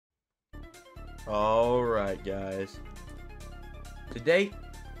Alright, guys. Today,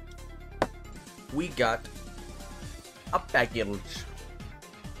 we got a package.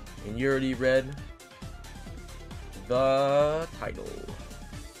 And you already read the title.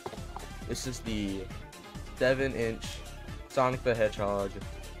 This is the 7-inch Sonic the Hedgehog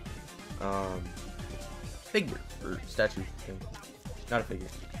figure, or statue thing. Not a figure.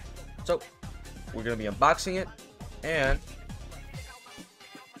 So, we're going to be unboxing it, and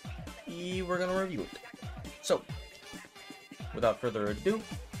we're going to review it. So, without further ado,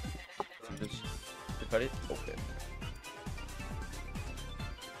 just cut it open.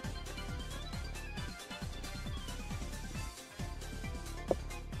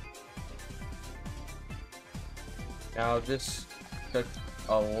 Now, this took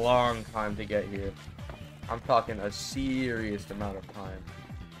a long time to get here. I'm talking a serious amount of time.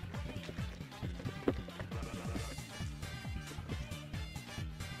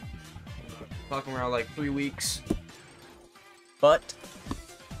 Talking around like 3 weeks. But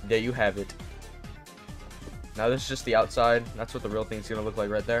there you have it. Now this is just the outside. That's what the real thing's gonna look like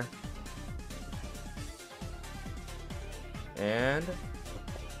right there. And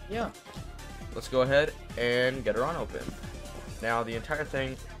yeah, let's go ahead and get her on open. Now the entire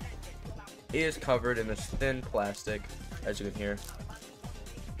thing is covered in this thin plastic, as you can hear.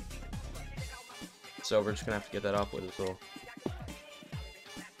 So we're just gonna have to get that off with this little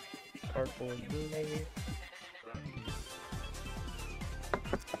cardboard blade.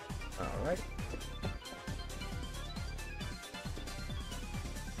 Alright.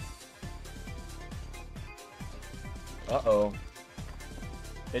 Uh-oh.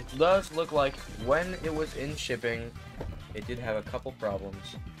 It does look like when it was in shipping, it did have a couple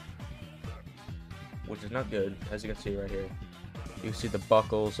problems. Which is not good, as you can see right here. You can see the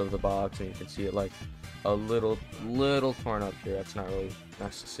buckles of the box, and you can see it like a little torn up here. That's not really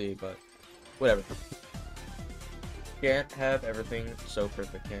nice to see, but whatever. Can't have everything so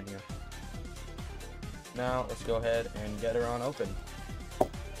perfect, can you? Now, let's go ahead and get her on open.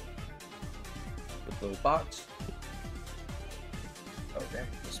 This little box. Okay,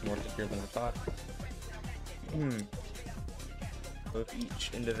 it's more secure than I thought. With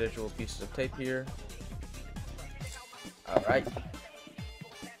each individual pieces of tape here. Alright.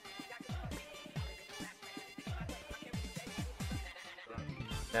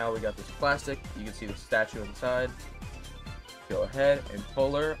 Now we got this plastic. You can see the statue inside. Go ahead and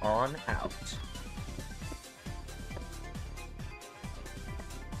pull her on out.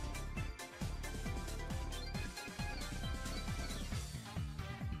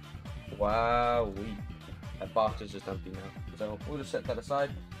 Wow-wee. That box is just empty now. So we'll just set that aside.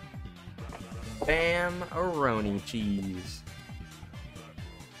 Bam-a-roni cheese.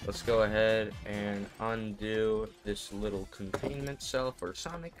 Let's go ahead and undo this little containment cell for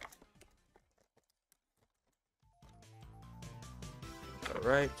Sonic.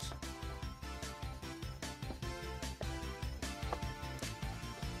 Alright.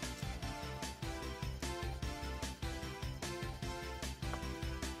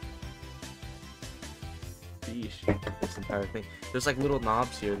 This entire thing. There's like little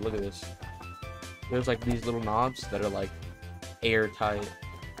knobs here. Look at this. There's like these little knobs that are like airtight.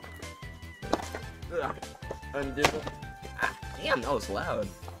 Undo. Ah, damn, that was loud.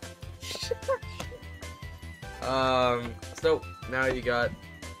 So now you got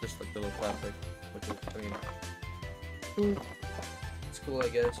just like the little plastic, which is, I mean, it's cool, I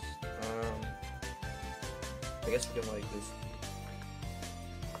guess. I guess you can like just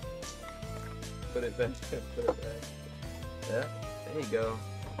put it back. Put it back. Yeah, there you go.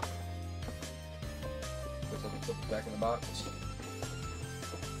 Put it back in the box.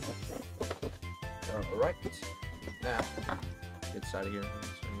 Alright. Now, get this out of here.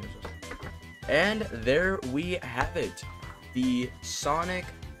 And there we have it. The Sonic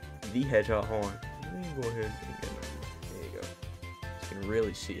the Hedgehog. Hold on. Let me go ahead and get it. There you go. You can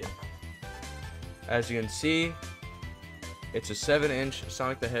really see it. As you can see, it's a 7-inch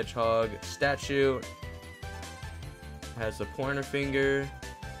Sonic the Hedgehog statue. It has the pointer finger,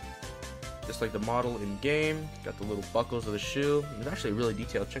 just like the model in game. Got the little buckles of the shoe. It's actually really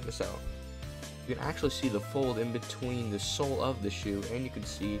detailed. Check this out. You can actually see the fold in between the sole of the shoe, and you can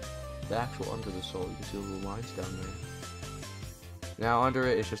see the actual under the sole. You can see the little lines down there. Now under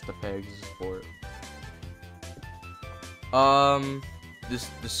it, it's just the pegs for it. The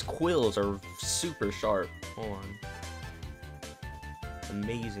quills are super sharp. Hold on.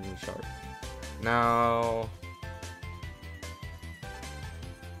 Amazingly sharp. Now,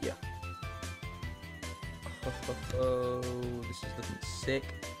 yeah. Oh, this is looking sick.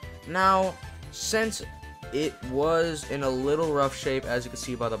 Now, since it was in a little rough shape, as you can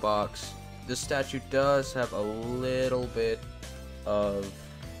see by the box, this statue does have a little bit of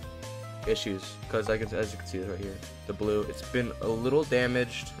issues because as you can see it right here, the blue, it's been a little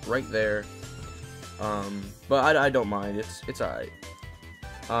damaged right there. But I don't mind. It's alright.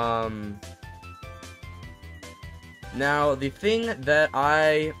 Now the thing that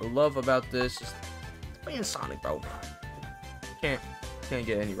I love about this is playing Sonic, bro. Can't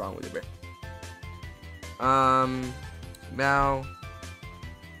get any wrong with it, bro. Now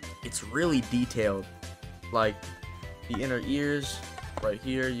it's really detailed. Like the inner ears right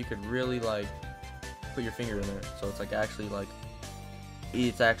here, you could really like put your finger in there, so it's like actually like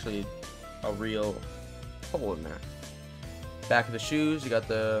it's actually a real hole in there. Back of the shoes, you got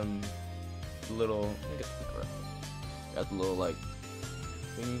the little, got the little like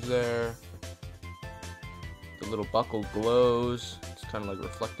things there. The little buckle glows. It's kind of like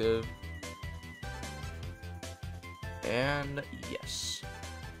reflective. And yes.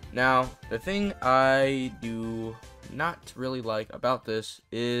 Now the thing I do not really like about this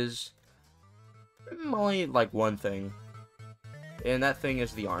is only like one thing, and that thing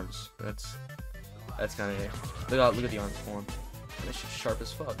is the arms. That's kind of it. Look at the arms form. This shit's sharp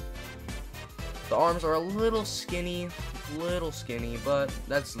as fuck. The arms are a little skinny, but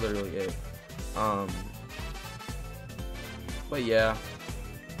that's literally it. But yeah,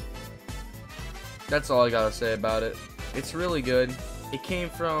 that's all I gotta say about it. It's really good. It came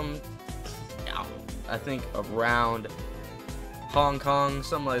from, I think, around Hong Kong,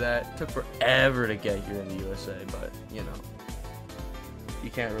 something like that. It took forever to get here in the USA, but you know, you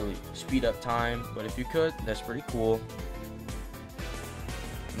can't really speed up time, but if you could, that's pretty cool.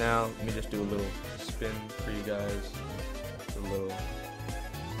 Now, let me just do a little spin for you guys.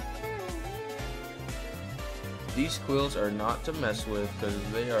 These quills are not to mess with because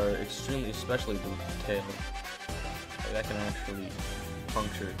they are extremely, especially the tail. Like, that can actually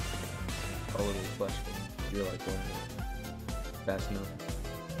puncture all of the flesh if you're like going fast enough.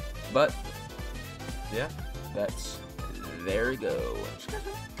 But yeah, there we go.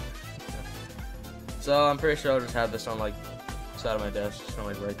 So I'm pretty sure I'll just have this on like side of my desk, just kind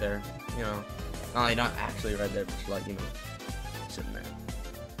of like right there, you know. Not actually right there, but just like, you know, sitting there.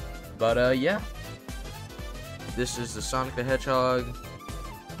 But yeah, this is the Sonic the Hedgehog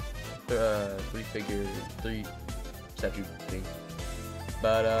 3 statue thing.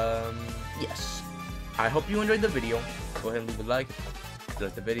 But yes, I hope you enjoyed the video. Go ahead and leave a like if you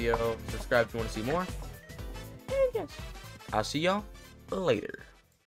like the video. Subscribe if you want to see more. And yes, I'll see y'all later.